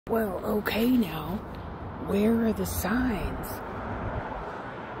Well, okay now, where are the signs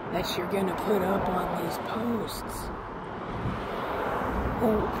that you're going to put up on these posts?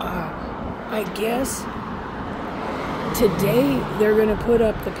 Oh, I guess today they're going to put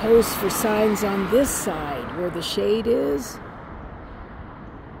up the posts for signs on this side where the shade is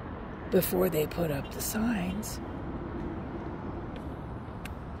before they put up the signs.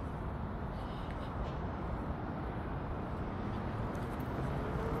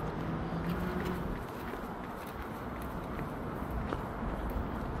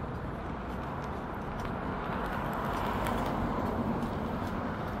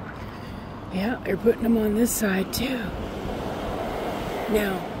 Yeah, they're putting them on this side too.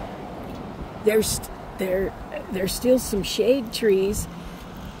 Now, there's still some shade trees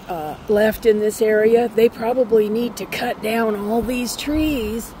left in this area. They probably need to cut down all these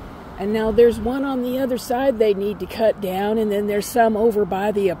trees. And now there's one on the other side they need to cut down, and then there's some over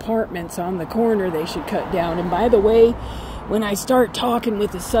by the apartments on the corner they should cut down. And by the way, when I start talking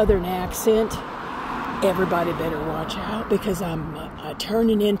with a southern accent, everybody better watch out, because I'm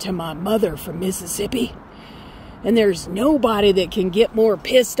turning into my mother from Mississippi. And there's nobody that can get more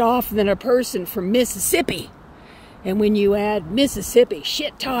pissed off than a person from Mississippi. And when you add Mississippi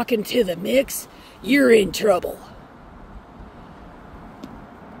shit-talking to the mix, you're in trouble.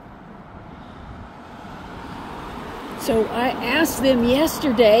 So I asked them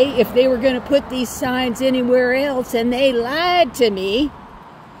yesterday if they were going to put these signs anywhere else, and they lied to me,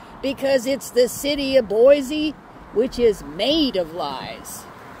 because it's the city of Boise, which is made of lies.